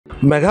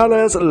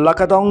Meghalaya's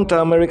Lakadong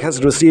Turmeric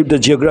has received a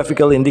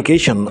Geographical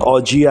Indication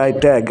or GI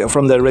tag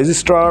from the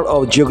Registrar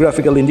of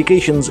Geographical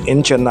Indications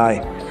in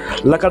Chennai.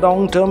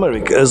 Lakadong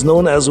Turmeric is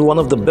known as one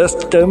of the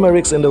best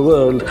turmerics in the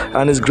world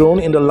and is grown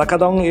in the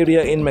Lakadong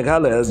area in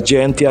Meghalaya's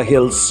Jaintia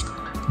hills.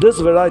 This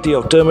variety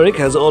of turmeric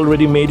has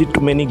already made it to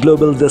many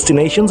global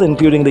destinations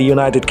including the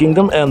United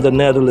Kingdom and the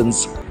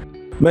Netherlands.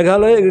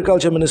 Meghalaya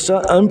Agriculture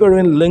Minister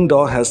Ampareen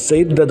Lyngdoh has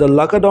said that the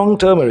Lakadong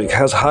turmeric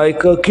has high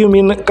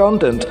curcumin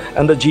content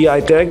and the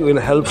GI tag will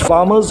help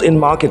farmers in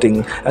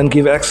marketing and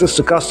give access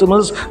to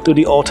customers to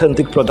the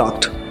authentic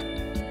product.